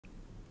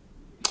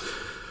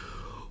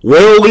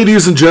Well,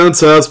 ladies and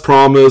gents, as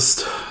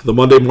promised, the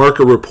Monday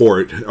Market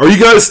Report. Are you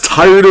guys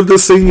tired of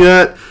this thing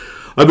yet?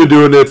 I've been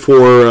doing it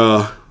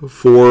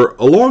for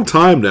a long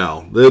time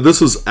now.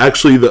 This is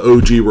actually the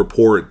OG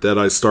report that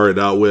I started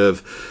out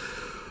with,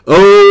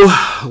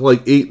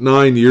 like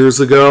 8-9 years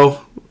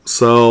ago.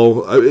 So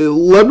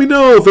let me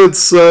know if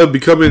it's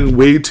becoming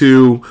way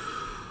too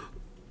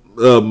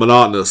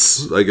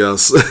monotonous, I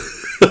guess.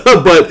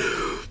 But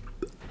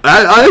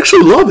I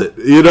actually love it.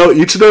 You know,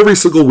 each and every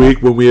single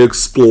week when we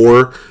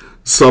explore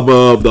some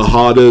of the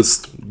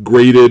hottest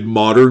graded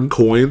modern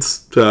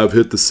coins to have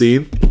hit the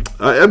scene,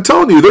 I'm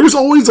telling you, there's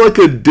always like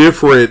a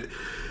different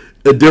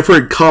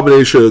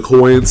combination of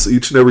coins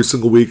each and every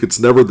single week. It's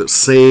never the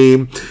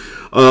same.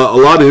 A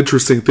lot of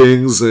interesting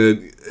things,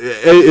 and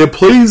it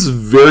plays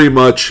very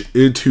much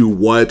into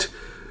what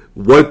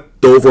the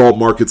overall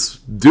market's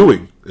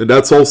doing. And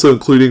that's also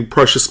including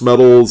precious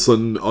metals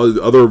and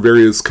other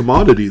various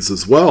commodities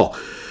as well.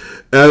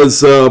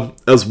 As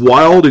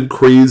wild and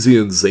crazy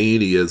and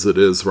zany as it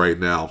is right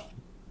now,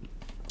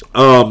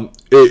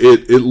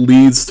 it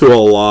leads to a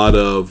lot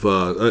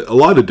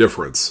of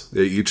difference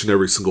each and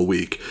every single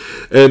week.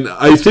 And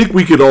I think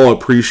we could all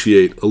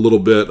appreciate a little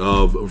bit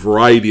of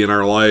variety in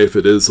our life.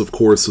 It is, of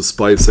course, the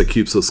spice that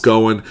keeps us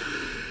going.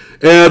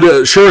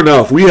 And sure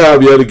enough, we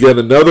have yet again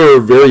another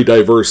very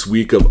diverse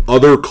week of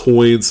other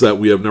coins that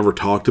we have never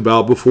talked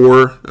about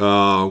before.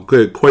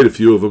 Quite a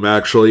few of them,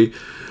 actually.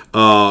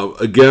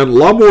 Again, a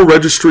lot more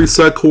registry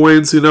set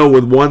coins. You know,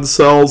 when one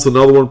sells,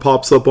 another one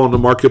pops up on the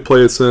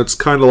marketplace, and it's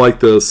kind of like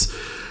this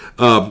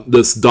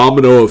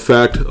domino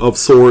effect of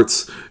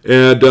sorts.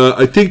 And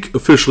I think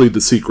officially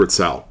the secret's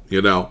out.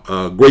 You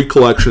know, Great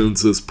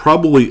Collections is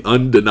probably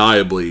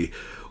undeniably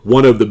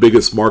one of the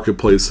biggest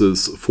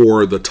marketplaces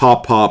for the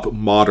top pop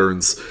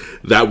moderns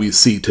that we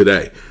see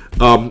today.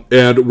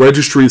 And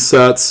registry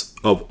sets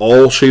of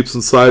all shapes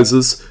and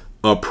sizes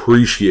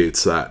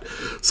appreciates that.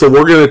 So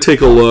we're going to take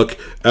a look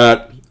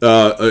at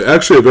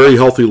actually a very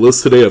healthy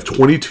list today of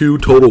 22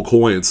 total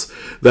coins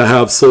that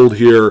have sold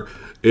here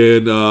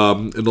in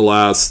the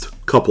last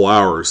couple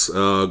hours.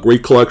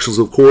 Great Collections,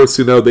 of course,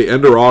 you know, they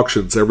end their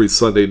auctions every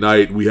Sunday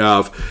night. We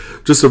have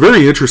just a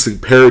very interesting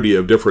parody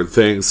of different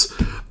things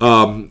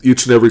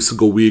each and every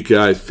single week. And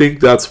I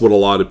think that's what a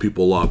lot of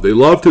people love. They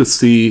love to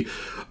see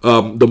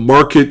the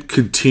market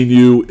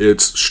continue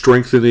its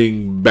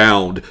strengthening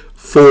bound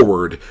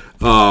forward.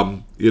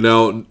 You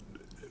know,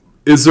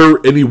 is there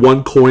any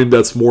one coin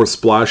that's more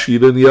splashy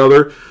than the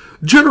other?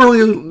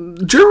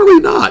 Generally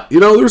not. You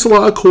know, there's a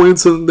lot of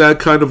coins in that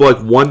kind of like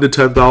 $1,000 to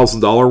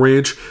 $10,000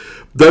 range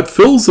that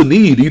fills a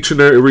need each and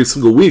every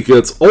single week.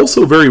 It's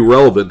also very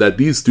relevant that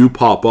these do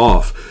pop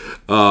off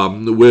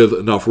with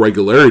enough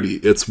regularity.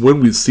 It's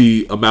when we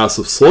see a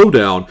massive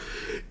slowdown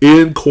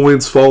in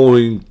coins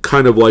following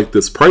kind of like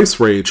this price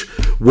range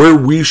where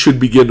we should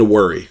begin to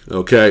worry.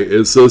 Okay,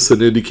 is this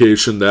an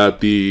indication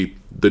that the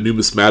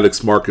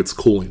numismatics market's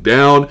cooling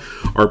down?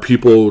 Are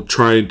people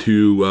trying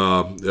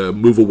to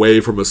move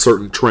away from a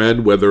certain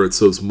trend, whether it's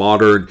those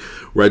modern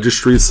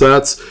registry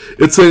sets?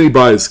 It's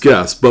anybody's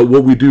guess, but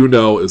what we do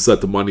know is that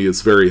the money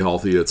is very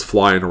healthy. It's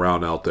flying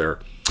around out there.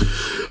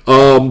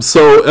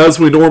 So as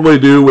we normally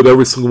do with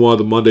every single one of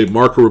the Monday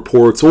market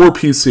reports or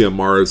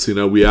PCMRs, you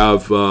know, we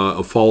have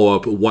a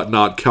follow-up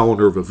whatnot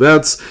calendar of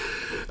events.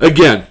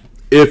 Again,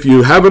 if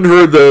you haven't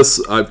heard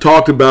this, I've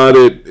talked about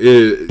it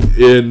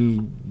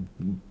in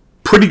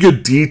pretty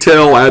good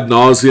detail ad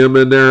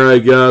nauseum in there, I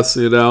guess.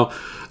 You know,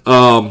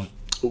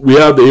 we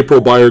have the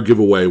April buyer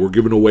giveaway. We're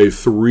giving away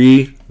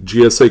 3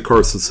 GSA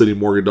Carson City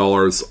Morgan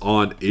dollars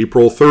on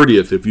April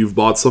 30th. If you've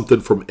bought something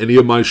from any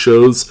of my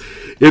shows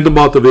in the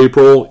month of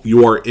April,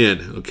 you are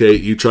in. Okay,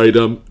 each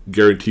item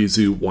guarantees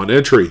you 1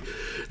 entry.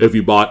 If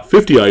you bought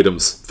 50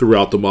 items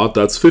throughout the month,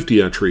 that's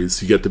 50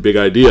 entries. You get the big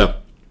idea.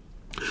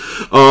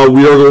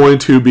 We are going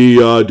to be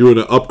doing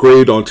an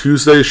upgrade on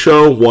Tuesday's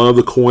show. One of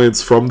the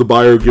coins from the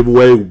buyer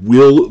giveaway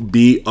will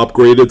be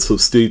upgraded, so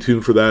stay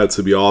tuned for that. It's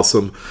going to be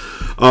awesome.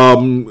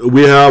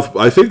 We have,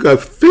 I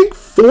think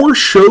 4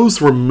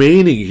 shows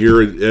remaining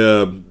here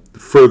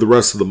for the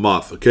rest of the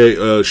month.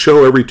 Okay,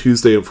 show every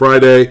Tuesday and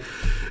Friday,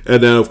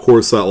 and then of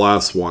course that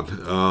last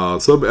one.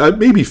 So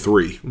maybe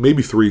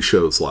 3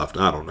 shows left.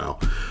 I don't know,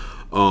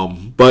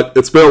 but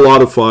it's been a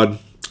lot of fun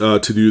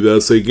to do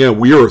this. Again,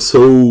 we are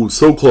so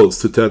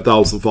close to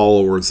 10,000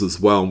 followers as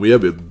well, and we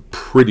have a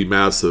pretty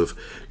massive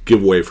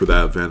giveaway for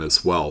that event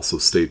as well, so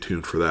stay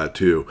tuned for that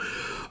too.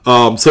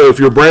 So if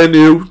you're brand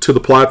new to the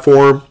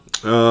platform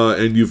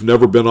and you've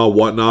never been on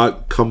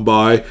Whatnot, come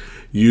by,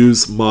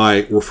 use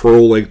my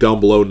referral link down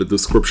below in the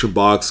description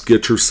box,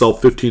 get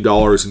yourself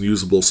 $15 in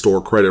usable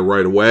store credit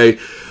right away,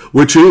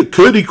 which it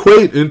could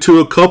equate into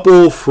a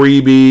couple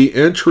freebie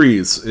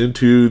entries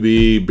into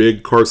the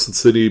big Carson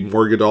City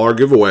Morgan dollar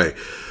giveaway.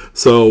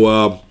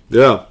 So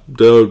yeah,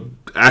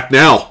 act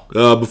now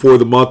before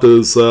the month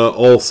is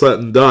all set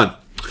and done.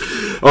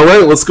 All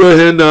right, let's go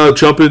ahead and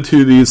jump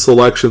into these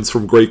selections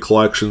from Great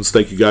Collections.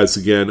 Thank you guys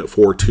again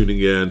for tuning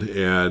in,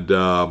 and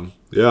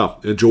yeah,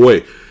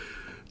 enjoy.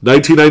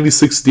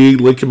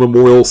 1996D Lincoln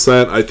Memorial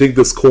Cent. I think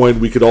this coin,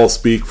 we could all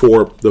speak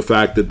for the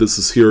fact that this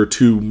is here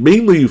to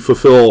mainly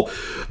fulfill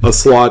a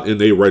slot in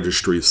a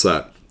registry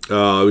set.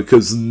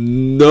 Because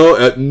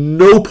at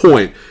no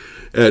point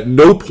in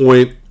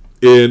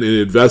an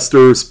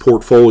investor's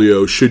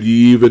portfolio should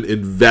you even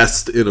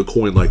invest in a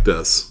coin like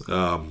this.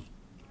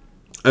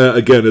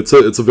 Again, it's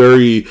a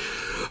very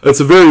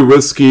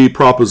risky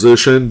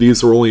proposition.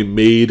 These are only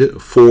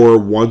made for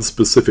one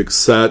specific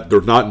set. They're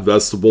not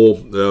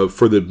investable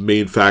for the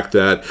main fact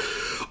that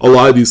a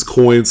lot of these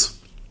coins,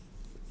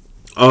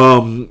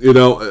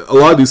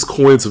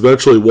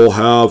 eventually will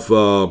have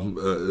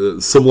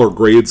similar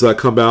grades that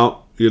come out.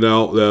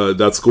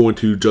 That's going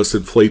to just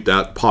inflate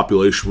that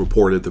population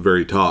report at the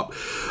very top.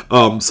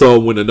 So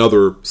when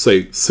another,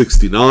 say,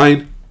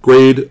 69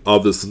 grade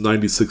of this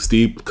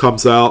 96D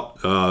comes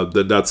out,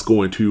 then that's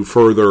going to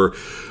further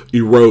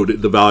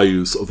erode the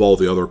values of all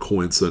the other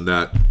coins in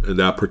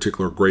that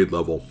particular grade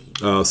level.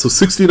 So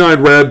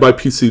 69 red by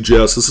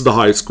PCGS. This is the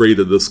highest grade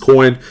of this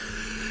coin.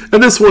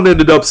 And this one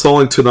ended up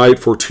selling tonight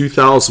for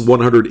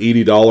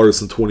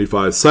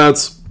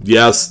 $2,180.25.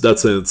 Yes,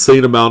 that's an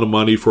insane amount of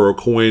money for a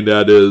coin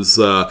that is,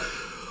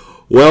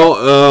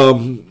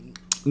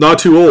 not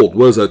too old.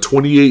 What is that,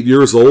 28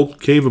 years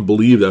old? Can't even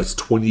believe that's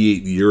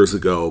 28 years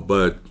ago.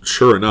 But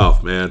sure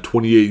enough, man,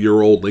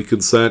 28-year-old Lincoln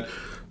Cent,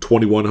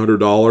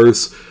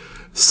 $2,100.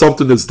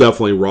 Something is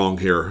definitely wrong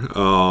here.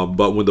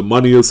 But when the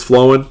money is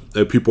flowing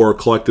and people are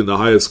collecting the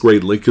highest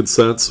grade Lincoln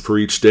Cents for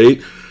each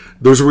date,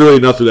 there's really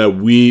nothing that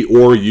we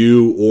or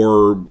you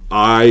or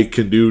I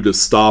can do to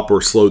stop or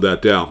slow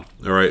that down.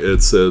 All right,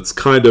 it's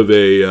kind of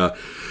a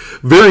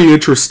very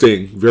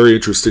interesting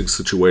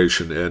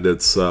situation, and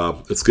it's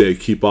going to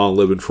keep on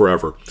living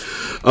forever.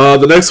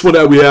 The next one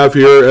that we have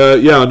here,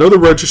 another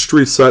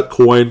registry set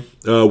coin.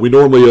 We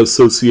normally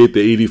associate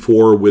the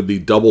 84 with the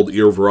doubled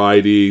ear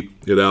variety.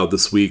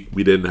 This week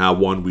we didn't have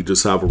one. We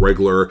just have a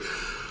regular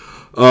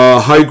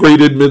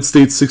high-graded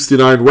Mid-State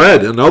 69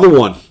 red, another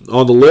one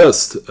on the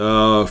list.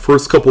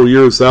 First couple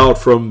years out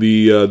from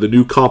the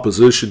new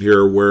composition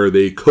here, where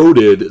they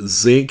coated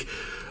zinc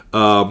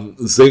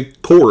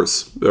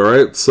cores. All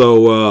right,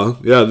 so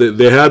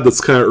they had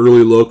this kind of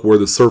early look where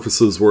the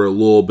surfaces were a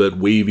little bit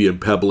wavy and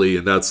pebbly,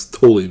 and that's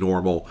totally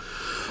normal.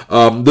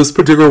 This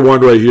particular one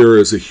right here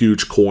is a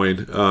huge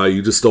coin.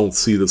 You just don't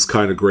see this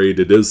kind of grade.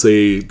 It is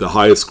the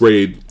highest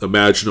grade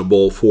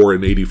imaginable for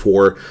an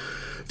 84.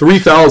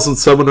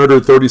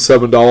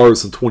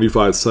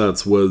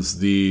 $3,737.25 was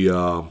the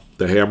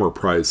hammer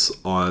price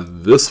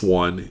on this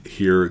one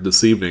here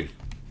this evening.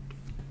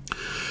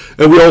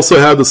 And we also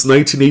have this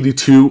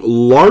 1982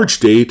 large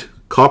date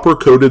copper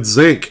coated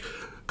zinc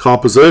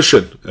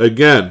composition.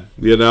 Again,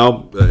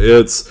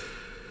 it's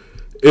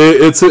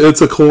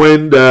a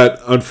coin that,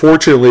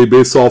 unfortunately,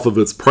 based off of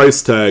its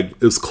price tag,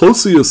 is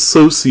closely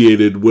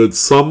associated with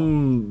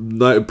some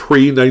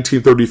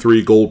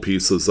pre-1933 gold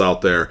pieces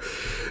out there.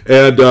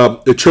 And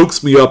it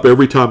chokes me up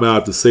every time I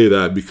have to say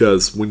that,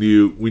 because when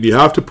you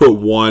have to put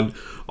one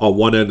on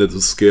one end of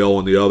the scale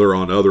and the other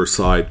on the other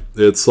side,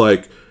 it's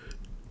like,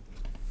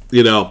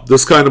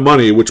 this kind of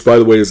money, which, by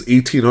the way, is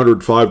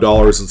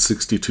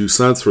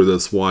 $1,805.62 for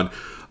this one,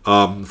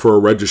 for a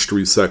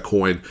registry set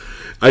coin.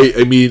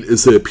 I mean,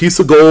 is it a piece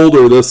of gold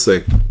or this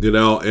thing?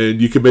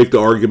 And you can make the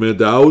argument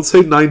that I would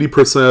say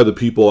 90% of the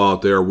people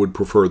out there would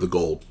prefer the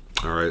gold.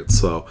 All right,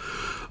 so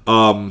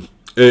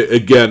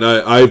again,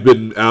 I've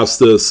been asked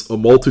this a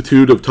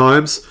multitude of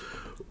times.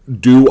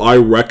 Do I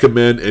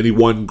recommend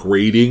anyone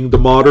grading the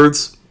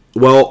moderns?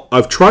 Well,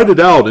 I've tried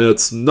it out, and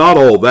it's not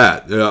all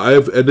that.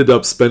 I've ended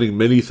up spending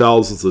many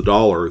thousands of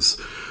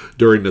dollars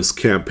during this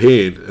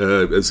campaign.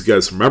 As you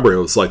guys remember,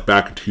 it was like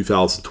back in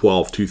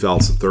 2012,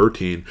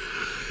 2013.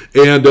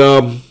 And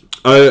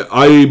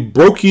I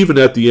broke even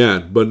at the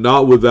end, but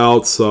not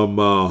without some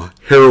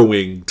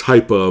harrowing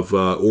type of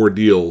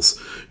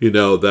ordeals,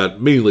 that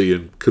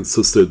mainly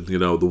consisted,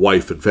 the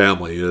wife and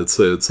family. It's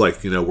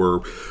like,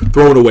 we're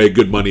throwing away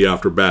good money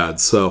after bad.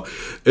 So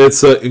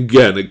it's,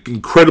 again,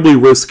 incredibly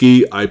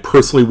risky. I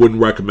personally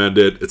wouldn't recommend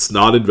it. It's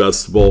not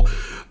investable.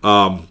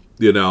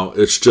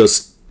 It's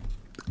just,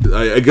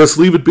 I guess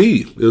leave it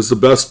be is the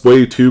best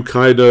way to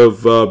kind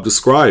of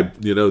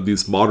describe,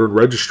 these modern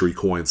registry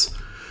coins.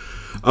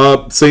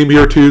 Same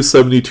here too,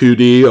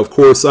 72D. Of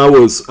course, I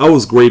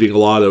was grading a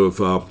lot of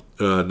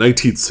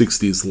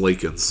 1960s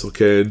Lincolns.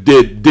 Okay,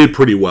 did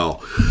pretty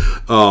well,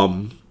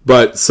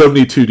 but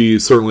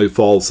 72D certainly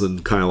falls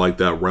in kind of like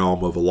that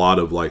realm of a lot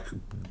of like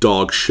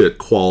dog shit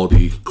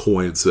quality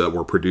coins that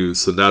were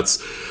produced, and that's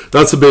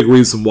a big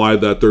reason why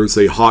that there's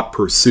a hot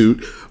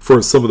pursuit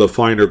for some of the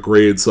finer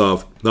grades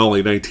of not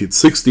only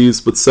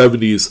 1960s but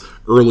 70s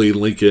early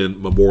Lincoln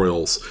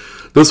memorials.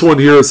 This one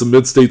here is a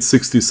Mid-State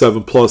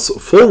 67 Plus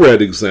full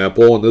red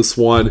example, and this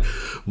one,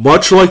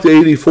 much like the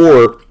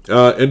 84,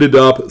 ended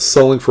up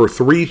selling for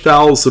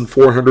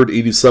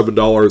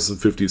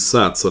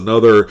 $3,487.50.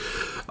 Another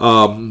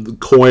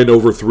coin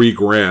over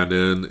 $3,000,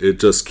 and it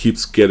just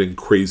keeps getting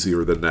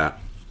crazier than that.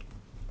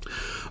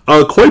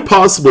 Quite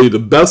possibly the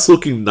best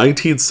looking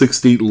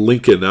 1960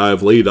 Lincoln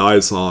I've laid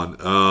eyes on.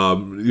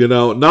 You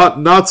know,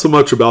 not so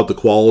much about the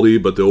quality,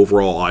 but the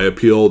overall eye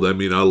appeal. I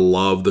mean, I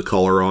love the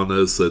color on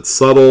this. It's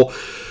subtle,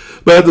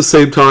 but at the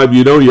same time,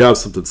 you know you have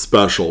something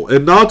special.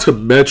 And not to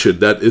mention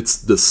that it's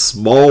the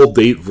small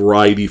date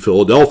variety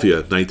Philadelphia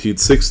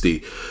 1960,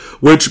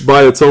 which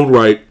by its own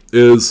right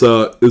is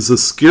a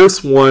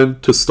scarce one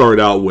to start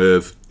out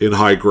with in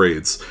high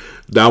grades.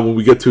 Now, when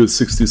we get to a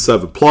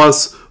 67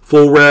 plus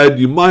full red,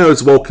 you might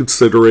as well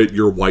consider it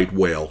your white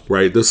whale,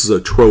 right? This is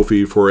a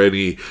trophy for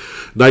any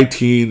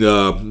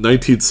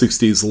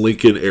 1960s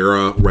Lincoln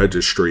era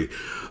registry.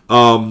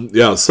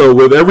 Yeah, so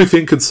with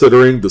everything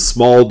considering, the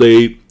small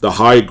date, the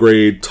high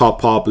grade,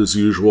 top pop as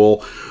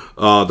usual,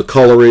 the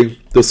coloring,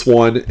 this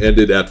one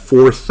ended at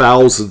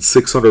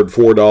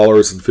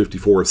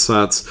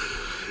 $4,604.54.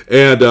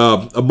 And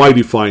a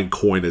mighty fine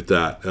coin at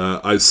that.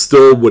 I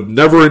still would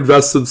never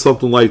invest in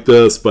something like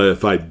this, but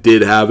if I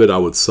did have it, I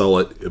would sell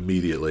it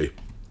immediately.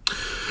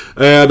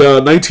 And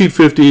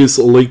 1950s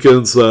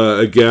Lincolns,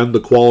 again, the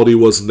quality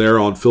wasn't there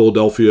on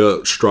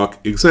Philadelphia struck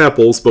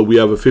examples, but we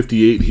have a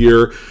 58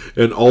 here,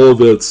 and all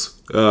of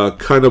its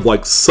kind of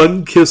like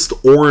sun-kissed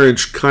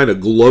orange kind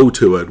of glow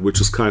to it, which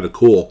is kind of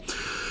cool.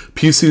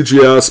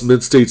 PCGS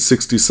Mint State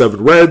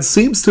 67 Red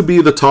seems to be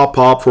the top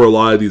pop for a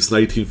lot of these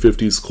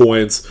 1950s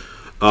coins.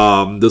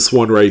 This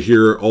one right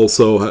here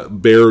also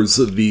bears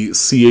the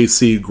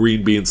CAC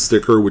Green Bean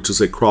sticker, which is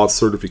a cross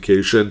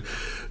certification.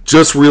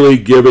 Just really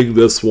giving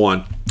this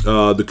one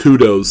the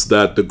kudos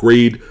that the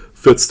grade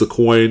fits the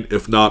coin,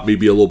 if not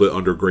maybe a little bit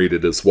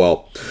undergraded as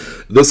well.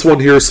 This one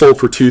here sold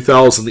for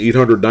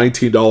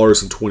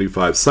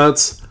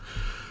 $2,819.25.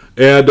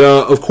 And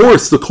of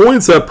course, the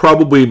coins that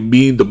probably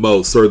mean the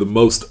most are the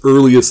most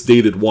earliest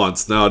dated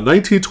ones. Now,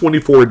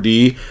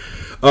 1924D.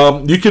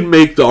 You can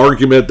make the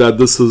argument that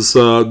this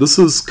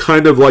is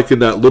kind of like in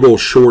that little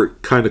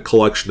short kind of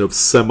collection of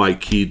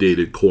semi-key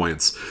dated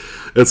coins.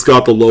 It's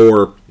got the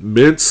lower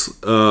mintages.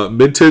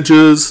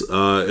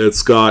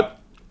 It's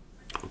got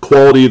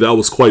quality that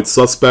was quite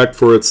suspect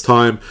for its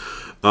time.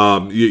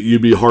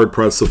 You'd be hard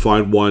pressed to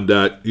find one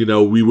that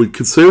we would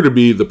consider to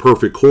be the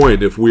perfect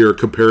coin if we are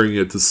comparing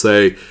it to,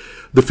 say,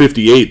 the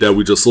 58 that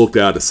we just looked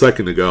at a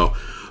second ago.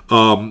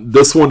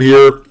 This one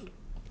here,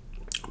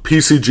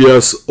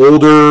 PCGS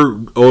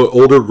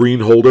older green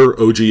holder,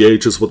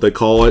 OGH is what they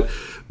call it,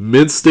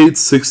 Mint State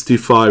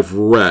 65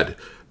 red.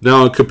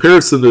 Now, in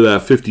comparison to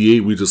that 58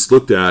 we just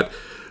looked at,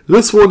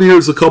 this one here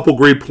is a couple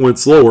grade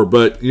points lower,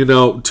 but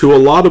to a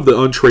lot of the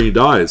untrained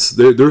eyes,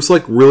 there's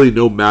like really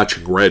no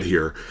matching red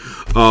here.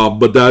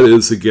 But that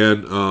is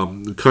again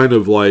kind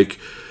of like,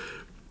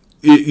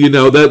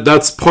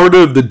 that's part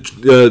of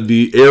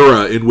the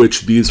era in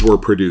which these were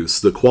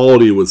produced. The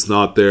quality was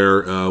not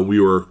there. We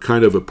were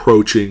kind of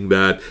approaching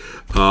that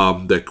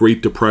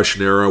Great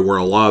Depression era where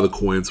a lot of the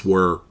coins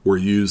were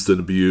used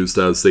and abused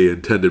as they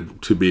intended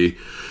to be.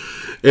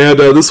 And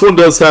this one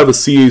does have a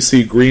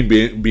CAC green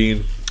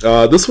bean.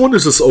 This one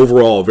is just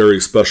overall a very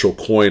special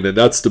coin, and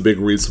that's the big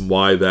reason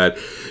why that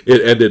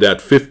it ended at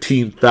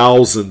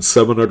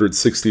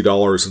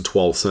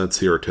 $15,760.12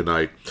 here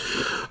tonight.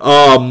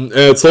 And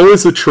it's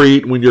always a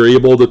treat when you're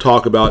able to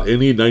talk about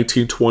any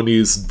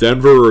 1920s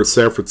Denver or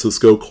San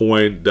Francisco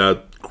coin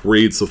that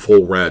grades a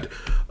full red.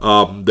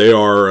 They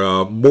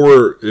are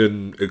more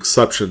an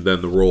exception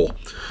than the rule.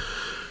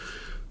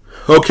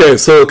 Okay,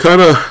 so kind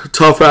of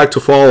tough act to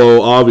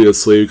follow,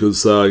 obviously,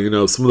 because,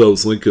 some of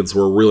those Lincolns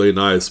were really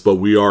nice, but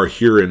we are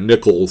here in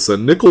Nickels.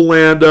 And Nickel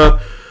Land,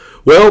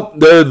 well,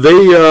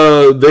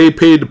 they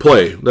paid to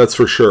play, that's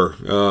for sure.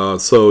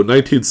 So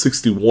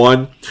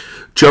 1961,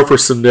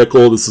 Jefferson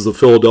Nickel, this is a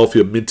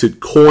Philadelphia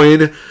minted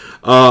coin.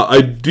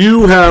 I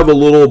do have a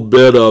little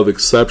bit of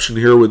exception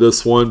here with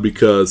this one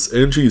because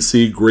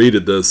NGC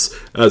graded this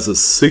as a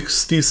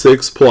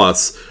 66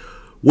 plus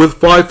with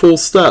 5 full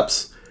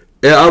steps.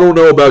 And I don't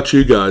know about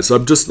you guys.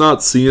 I'm just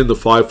not seeing the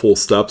 5 full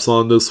steps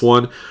on this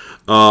one.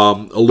 A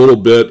little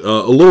bit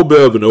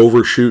of an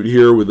overshoot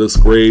here with this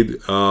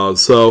grade.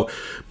 So,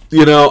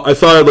 I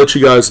thought I'd let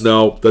you guys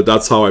know that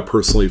that's how I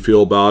personally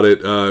feel about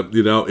it.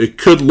 It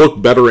could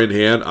look better in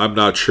hand. I'm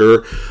not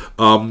sure.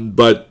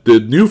 But the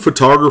new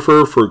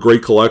photographer for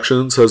Great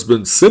Collections has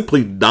been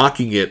simply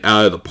knocking it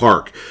out of the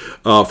park,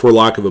 for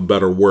lack of a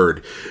better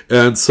word.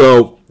 And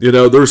so,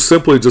 there's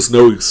simply just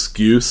no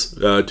excuse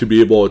to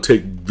be able to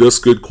take this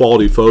good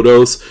quality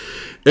photos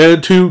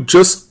and to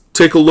just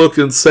take a look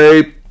and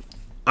say,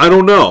 I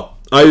don't know.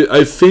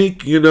 I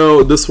think,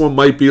 this one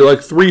might be like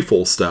 3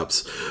 full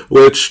steps,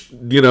 which,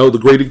 the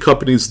grading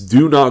companies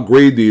do not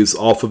grade these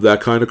off of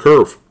that kind of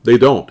curve. They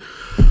don't.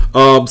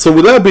 So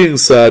with that being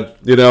said,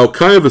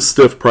 kind of a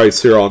stiff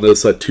price here on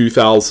this at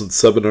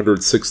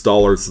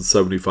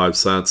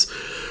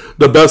 $2,706.75.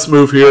 The best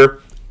move here,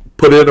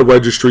 put in a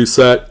registry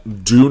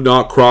set. Do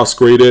not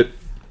cross-grade it.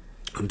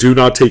 Do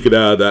not take it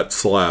out of that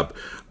slab.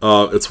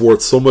 It's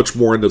worth so much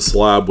more in the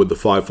slab with the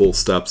 5 full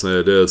steps than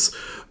it is,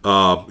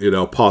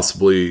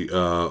 possibly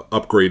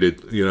upgraded,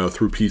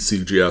 through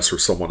PCGS or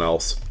someone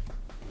else.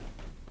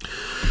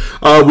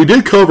 We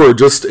did cover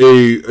just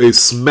a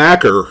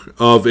smacker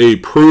of a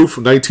proof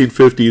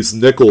 1950s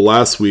nickel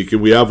last week,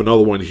 and we have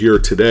another one here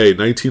today,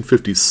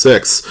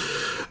 1956.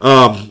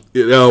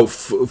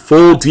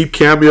 Full deep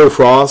cameo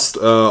frost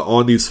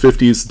on these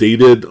 50s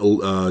dated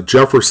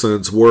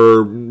Jeffersons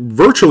were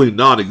virtually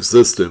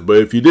non-existent, but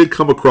if you did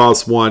come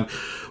across one,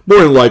 more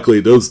than likely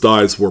those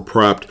dies were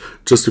prepped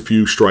just a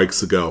few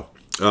strikes ago.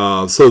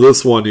 So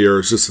this one here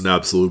is just an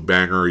absolute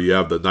banger. You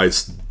have the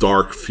nice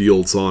dark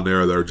fields on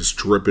there that are just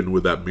dripping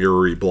with that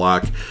mirrory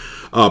black.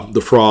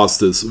 The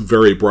frost is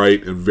very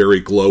bright and very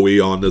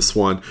glowy on this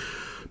one.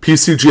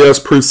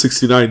 PCGS Proof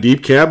 69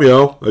 Deep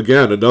Cameo.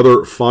 Again,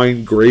 another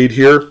fine grade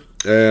here.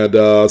 And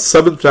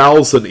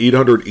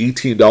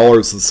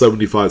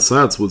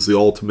 $7,818.75 was the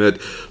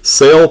ultimate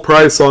sale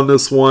price on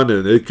this one,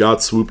 and it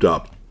got swooped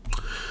up.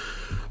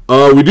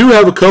 We do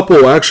have a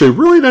couple actually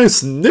really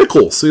nice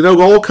nickels,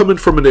 all coming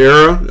from an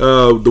era,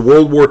 the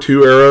World War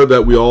II era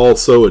that we all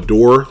so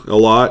adore a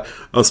lot,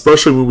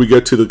 especially when we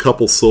get to the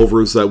couple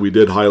silvers that we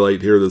did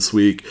highlight here this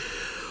week.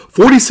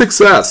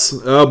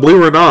 46S, believe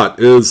it or not,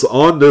 is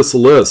on this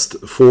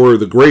list for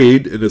the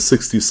grade in the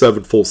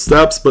 67 full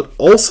steps, but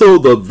also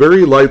the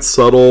very light,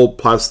 subtle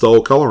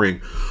pastel coloring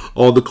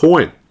on the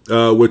coin.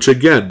 Which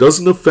again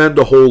doesn't offend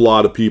a whole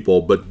lot of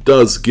people, but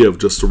does give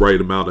just the right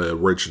amount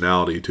of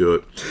originality to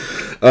it.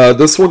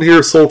 This one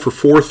here sold for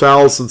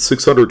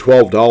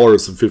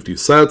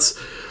 $4,612.50.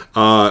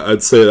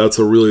 I'd say that's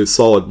a really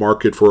solid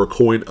market for a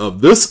coin of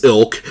this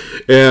ilk.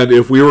 And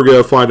if we were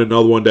going to find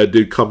another one that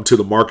did come to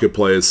the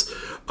marketplace,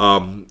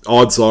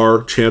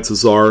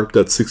 chances are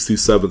that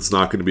 67 is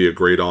not going to be a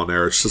grade on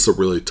there. It's just a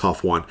really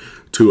tough one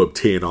to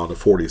obtain on the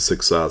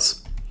 46S.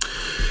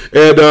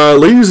 And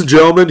ladies and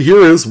gentlemen,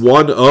 here is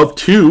one of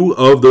two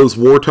of those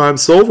wartime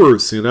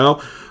silvers,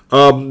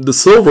 The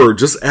silver,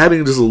 just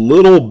adding just a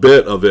little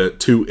bit of it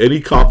to any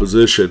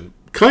composition,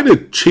 kind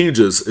of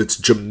changes its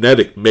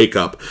genetic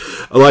makeup.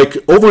 Like,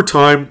 over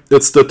time,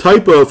 it's the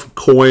type of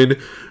coin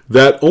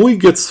that only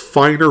gets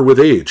finer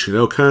with age,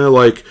 kind of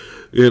like,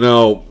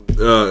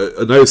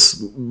 a nice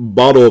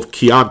bottle of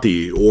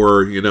Chianti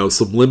or,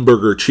 some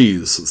Limburger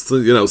cheese.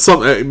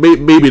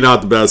 Maybe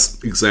not the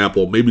best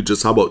example. Maybe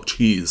just how about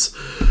cheese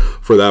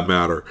for that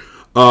matter.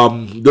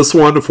 This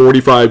one,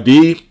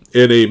 45D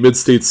in a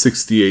Mid-State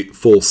 68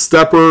 full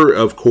stepper.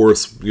 Of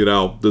course,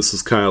 this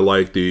is kind of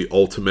like the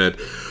ultimate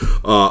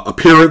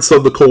appearance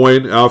of the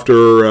coin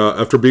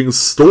after being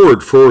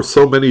stored for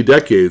so many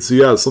decades.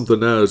 Yeah,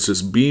 something that is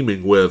just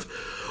beaming with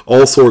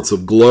all sorts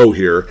of glow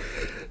here.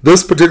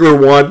 This particular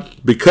one,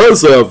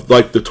 because of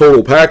the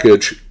total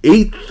package,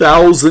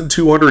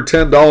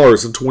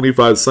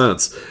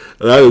 $8,210.25.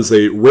 That is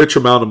a rich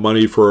amount of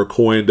money for a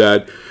coin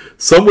that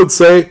some would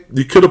say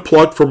you could have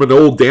plucked from an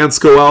old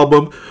Dansko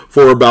album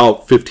for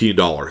about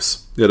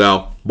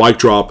 $15. Mic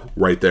drop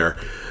right there.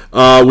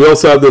 We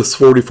also have this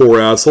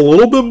 44S, a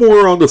little bit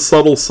more on the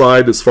subtle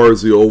side as far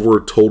as the over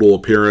total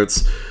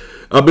appearance.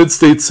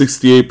 Mid-State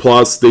 68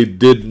 Plus, they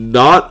did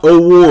not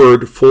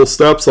award full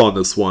steps on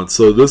this one,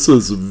 so this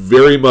is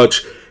very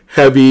much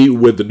heavy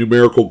with the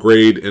numerical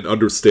grade, and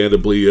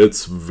understandably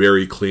it's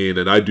very clean,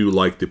 and I do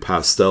like the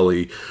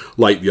pastel-y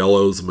light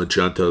yellows and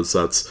magentas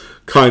that's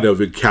kind of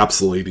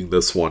encapsulating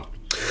this one.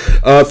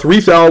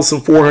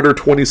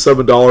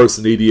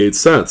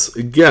 $3,427.88.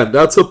 Again,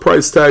 that's a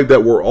price tag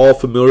that we're all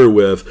familiar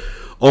with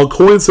on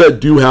coins that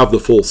do have the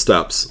full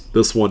steps.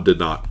 This one did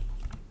not.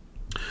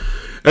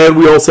 And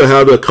we also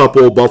have a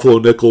couple Buffalo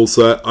nickels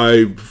that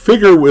I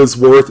figure is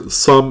worth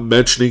some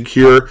mentioning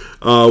here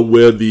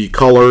with the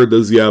color.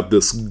 You have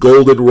this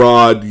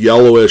goldenrod,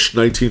 yellowish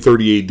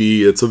 1930 AD.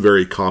 It's a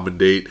very common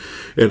date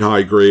in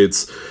high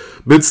grades.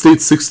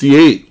 Mid-State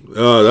 68,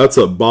 that's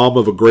a bomb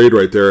of a grade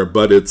right there,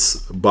 but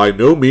it's by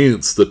no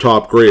means the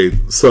top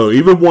grade. So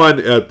even one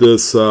at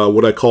this,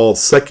 what I call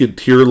second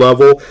tier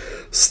level,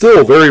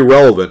 still very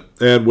relevant.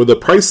 And with a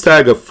price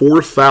tag of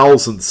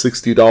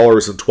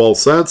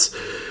 $4,060.12,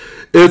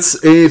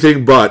 it's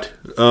anything but,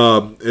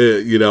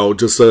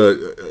 just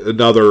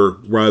another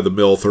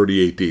run-of-the-mill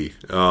 38D.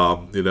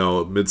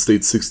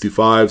 Mid-State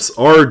 65s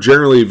are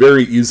generally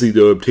very easy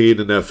to obtain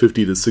in that $50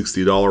 to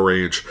 $60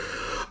 range.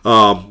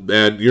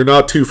 And you're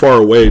not too far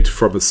away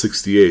from a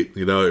 68.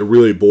 It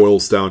really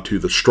boils down to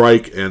the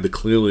strike and the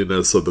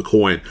cleanliness of the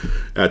coin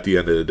at the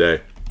end of the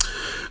day.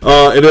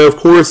 And then, of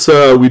course,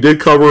 we did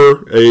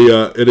cover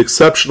an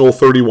exceptional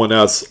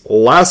 31S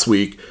last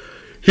week.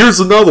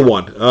 Here's another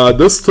one.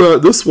 This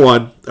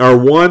one, I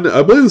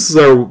believe this is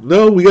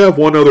we have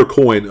one other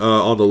coin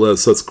on the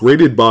list that's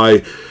graded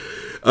by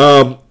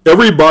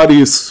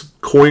everybody's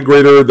coin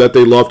grader that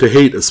they love to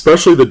hate,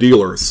 especially the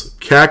dealers.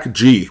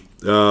 CAC-G,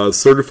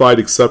 Certified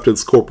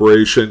Acceptance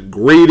Corporation.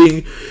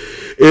 Grading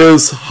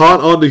is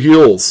hot on the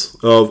heels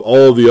of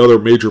all of the other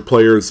major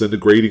players in the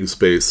grading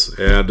space.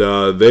 And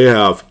they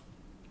have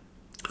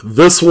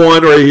this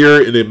one right here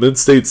in a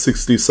Mid-State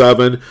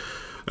 67.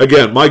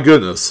 Again, my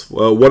goodness,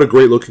 what a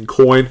great-looking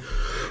coin.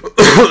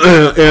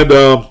 And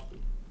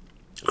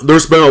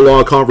there's been a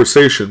lot of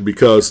conversation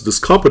because this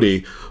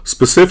company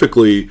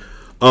specifically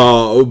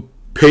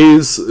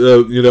pays,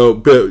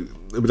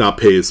 not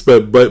pays,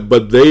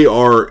 but they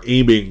are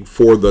aiming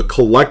for the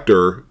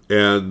collector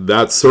and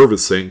that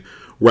servicing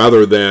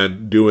rather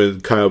than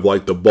doing kind of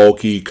like the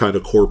bulky kind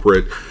of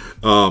corporate,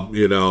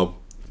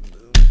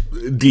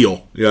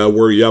 deal,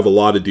 where you have a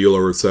lot of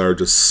dealers that are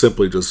just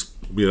simply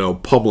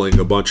pummeling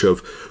a bunch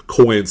of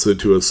coins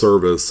into a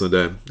service and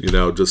then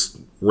just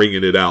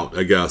wringing it out,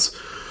 I guess.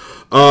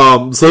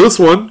 So this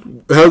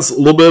one has a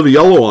little bit of a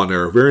yellow on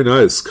there, very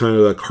nice, kind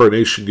of that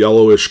carnation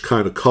yellowish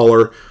kind of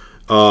color,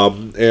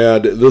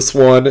 and this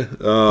one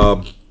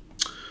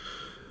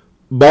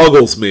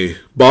boggles me.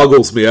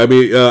 I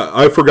mean,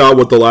 I forgot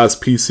what the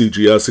last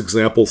PCGS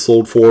example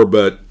sold for,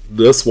 but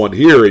this one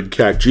here in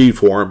CAC-G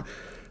form,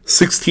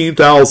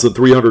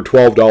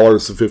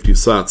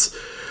 $16,312.50.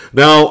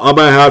 Now, I'm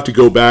going to have to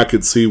go back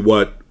and see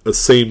what a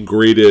same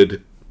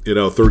graded,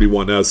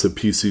 31S and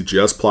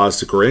PCGS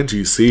plastic, or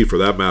NGC for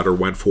that matter,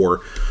 went for.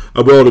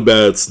 I'm willing to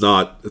bet it's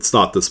not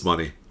this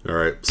money. All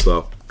right,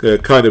 so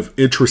kind of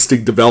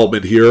interesting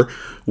development here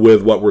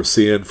with what we're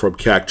seeing from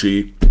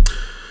CAC-G.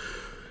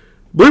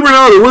 Believe it or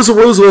not, it was a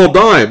Roosevelt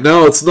dime.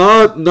 Now, it's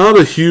not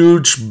a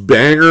huge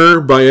banger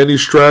by any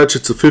stretch.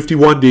 It's a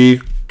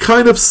 51D.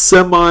 Kind of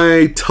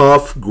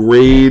semi-tough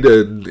grade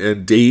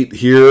and date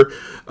here.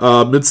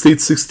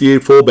 Mid-State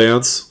 68 full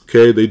bands.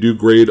 Okay, they do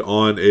grade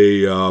on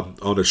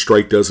a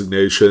strike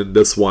designation.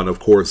 This one, of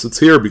course, it's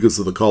here because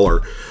of the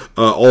color.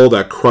 All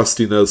that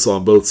crustiness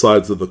on both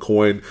sides of the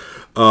coin,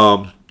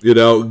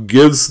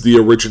 gives the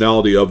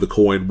originality of the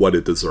coin what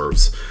it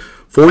deserves.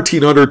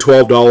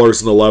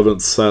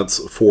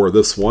 $1,412.11 for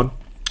this one.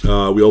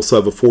 We also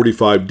have a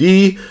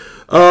 45D.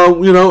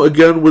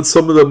 Again, with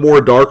some of the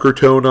more darker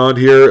tone on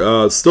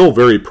here, still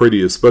very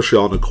pretty, especially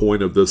on a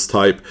coin of this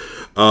type.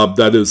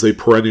 That is a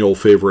perennial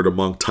favorite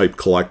among type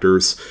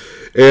collectors.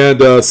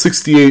 And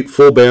 68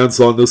 full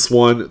bands on this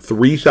one,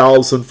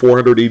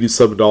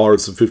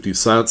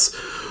 $3,487.50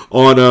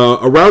 on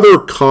a rather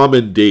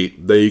common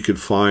date that you could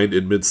find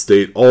in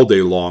Mid-State all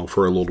day long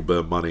for a little bit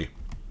of money.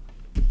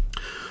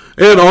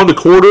 And on the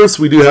quarters,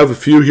 we do have a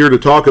few here to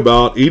talk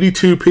about.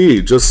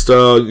 82p, just,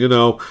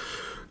 a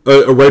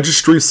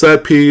registry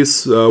set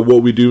piece.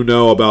 What we do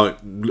know about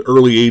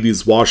early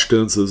 80s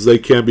Washingtons is they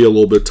can be a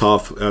little bit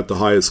tough at the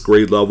highest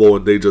grade level,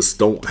 and they just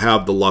don't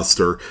have the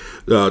luster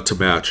to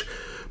match.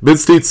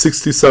 Mid-State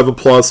 67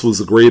 Plus was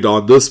the grade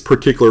on this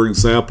particular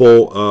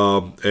example,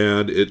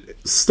 and it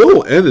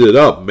still ended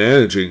up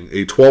managing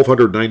a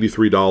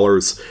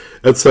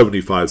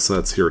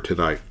 $1,293.75 here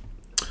tonight.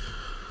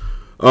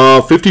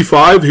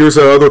 55, here's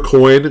our other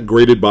coin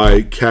graded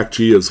by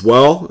CAC-G as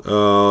well.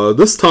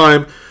 This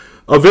time,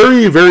 a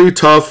very, very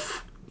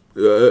tough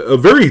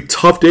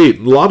date.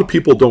 A lot of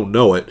people don't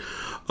know it.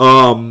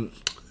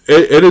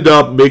 It ended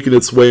up making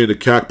its way into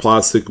CAC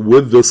plastic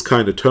with this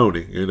kind of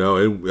toning. And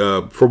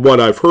from what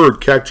I've heard,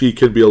 CAC-G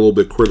can be a little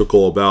bit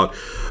critical about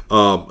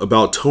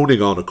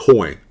toning on a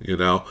coin.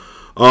 But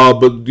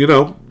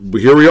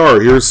here we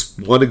are. Here's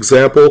one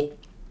example.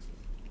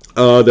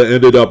 That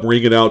ended up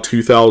ringing out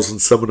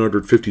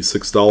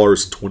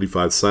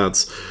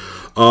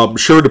 $2,756.25.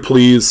 Sure to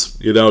please,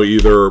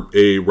 either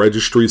a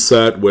registry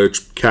set,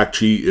 which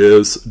CAC-G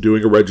is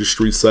doing a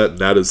registry set, and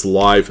that is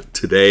live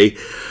today,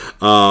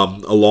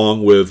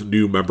 along with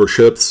new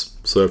memberships.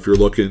 So if you're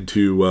looking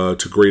to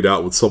grade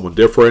out with someone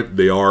different,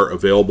 they are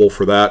available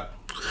for that.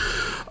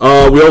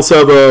 We also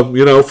have a,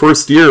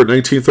 first year,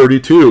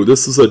 1932.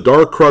 This is a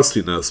dark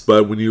crustiness,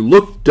 but when you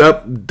look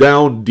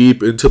down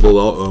deep into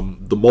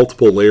the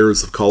multiple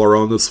layers of color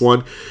on this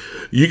one,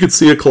 you can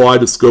see a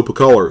kaleidoscope of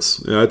colors.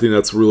 And I think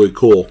that's really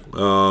cool.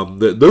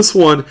 This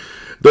one,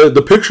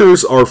 the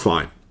pictures are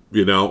fine.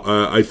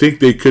 I think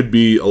they could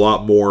be a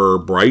lot more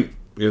bright,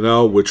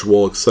 which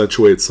will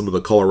accentuate some of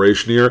the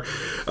coloration here.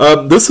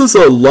 This is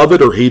a love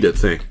it or hate it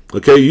thing.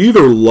 Okay, you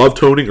either love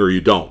toning or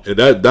you don't,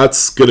 and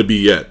that's going to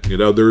be it.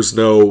 There's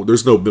no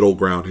middle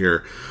ground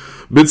here.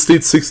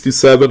 Mid-State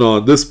 67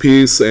 on this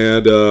piece,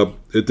 and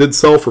it did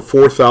sell for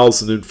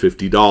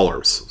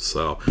 $4,050.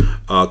 So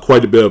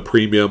quite a bit of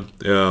premium,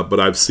 but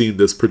I've seen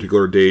this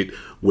particular date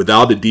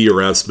without a D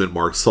or S mint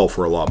mark sell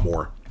for a lot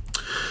more.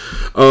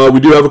 We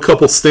do have a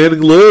couple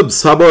standing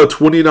libs. How about a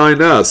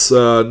 29S?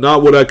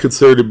 Not what I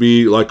consider to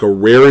be like a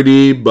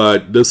rarity,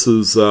 but this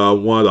is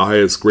one of the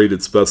highest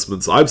graded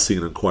specimens I've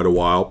seen in quite a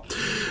while.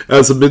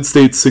 As a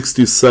Mid-State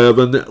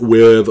 67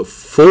 with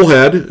full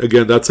head.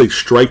 Again, that's a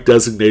strike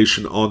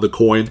designation on the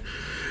coin.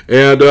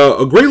 And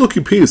a great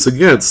looking piece.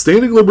 Again,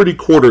 Standing Liberty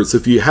quarters.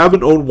 If you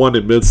haven't owned one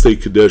in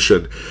Mid-State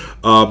condition,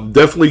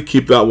 definitely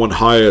keep that one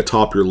high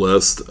atop your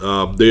list.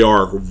 They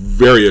are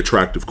very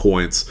attractive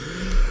coins.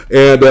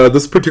 And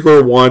this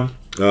particular one,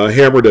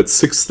 hammered at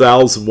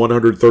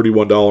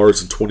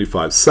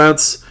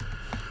 $6,131.25.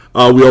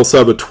 We also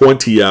have a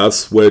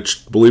 20S,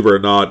 which, believe it or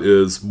not,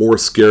 is more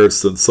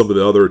scarce than some of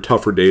the other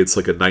tougher dates,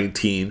 like a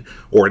 19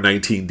 or a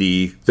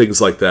 19D, things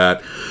like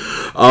that.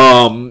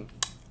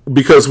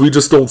 because we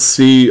just don't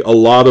see a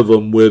lot of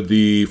them with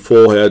the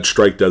full head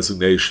strike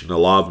designation. A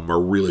lot of them are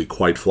really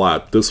quite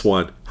flat. This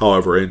one,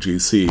 however,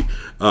 NGC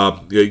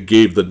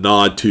gave the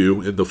nod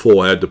to in the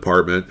full head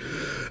department.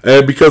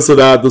 And because of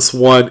that, this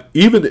one,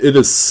 even in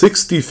a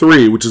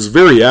 63, which is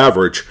very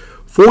average,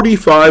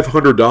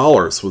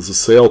 $4,500 was the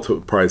sale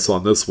price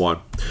on this one.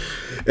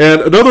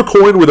 And another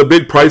coin with a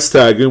big price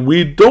tag, and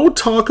we don't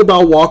talk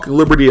about Walking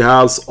Liberty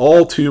halves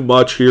all too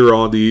much here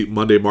on the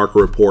Monday Market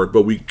Report,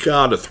 but we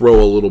gotta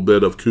throw a little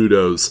bit of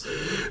kudos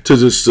to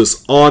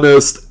just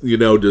honest,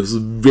 just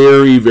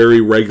very, very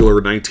regular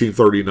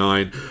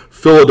 1939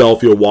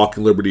 Philadelphia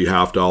Walking Liberty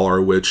half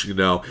dollar, which, in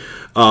a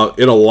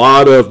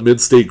lot of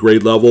mid-state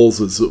grade levels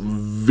is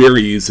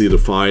very easy to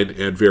find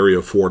and very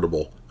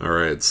affordable. All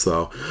right,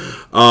 so,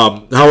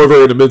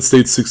 however, in a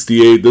mid-state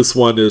 68, this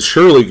one is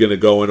surely going to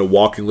go in a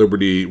Walking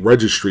Liberty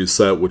registry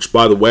set, which,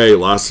 by the way,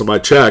 last time I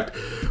checked,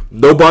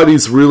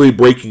 nobody's really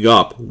breaking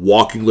up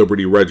Walking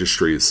Liberty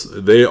registries.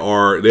 They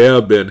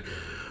have been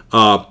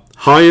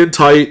high and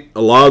tight.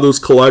 A lot of those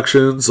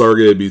collections are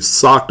going to be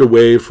socked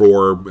away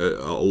for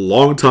a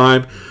long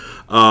time.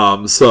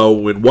 So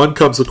when one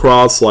comes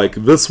across like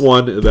this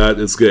one that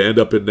is going to end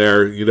up in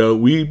there,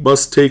 we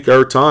must take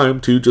our time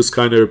to just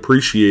kind of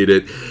appreciate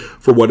it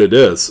for what it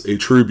is, a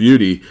true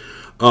beauty,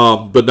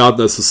 but not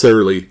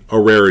necessarily a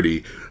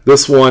rarity.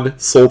 This one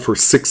sold for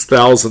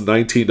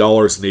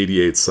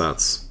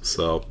 $6,019.88.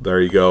 So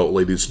there you go,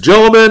 ladies and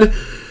gentlemen.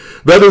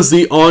 That is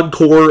the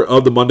encore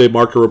of the Monday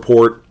Market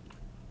Report.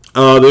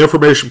 The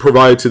information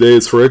provided today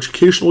is for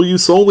educational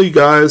use only,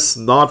 guys,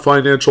 not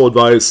financial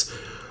advice.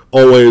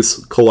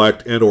 Always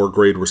collect and or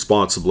grade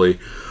responsibly.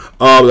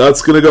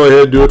 That's going to go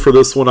ahead and do it for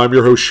this one. I'm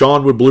your host,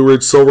 Sean with Blue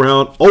Ridge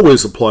Silverhound.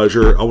 Always a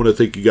pleasure. I want to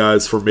thank you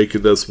guys for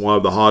making this one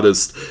of the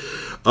hottest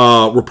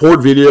report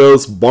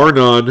videos, bar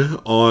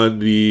none, on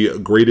the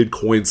graded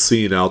coin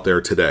scene out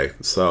there today.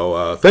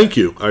 So thank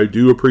you. I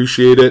do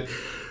appreciate it.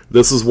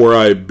 This is where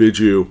I bid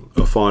you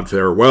a fond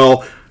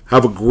farewell.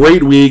 Have a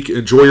great week.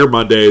 Enjoy your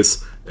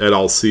Mondays, and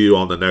I'll see you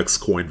on the next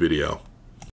coin video.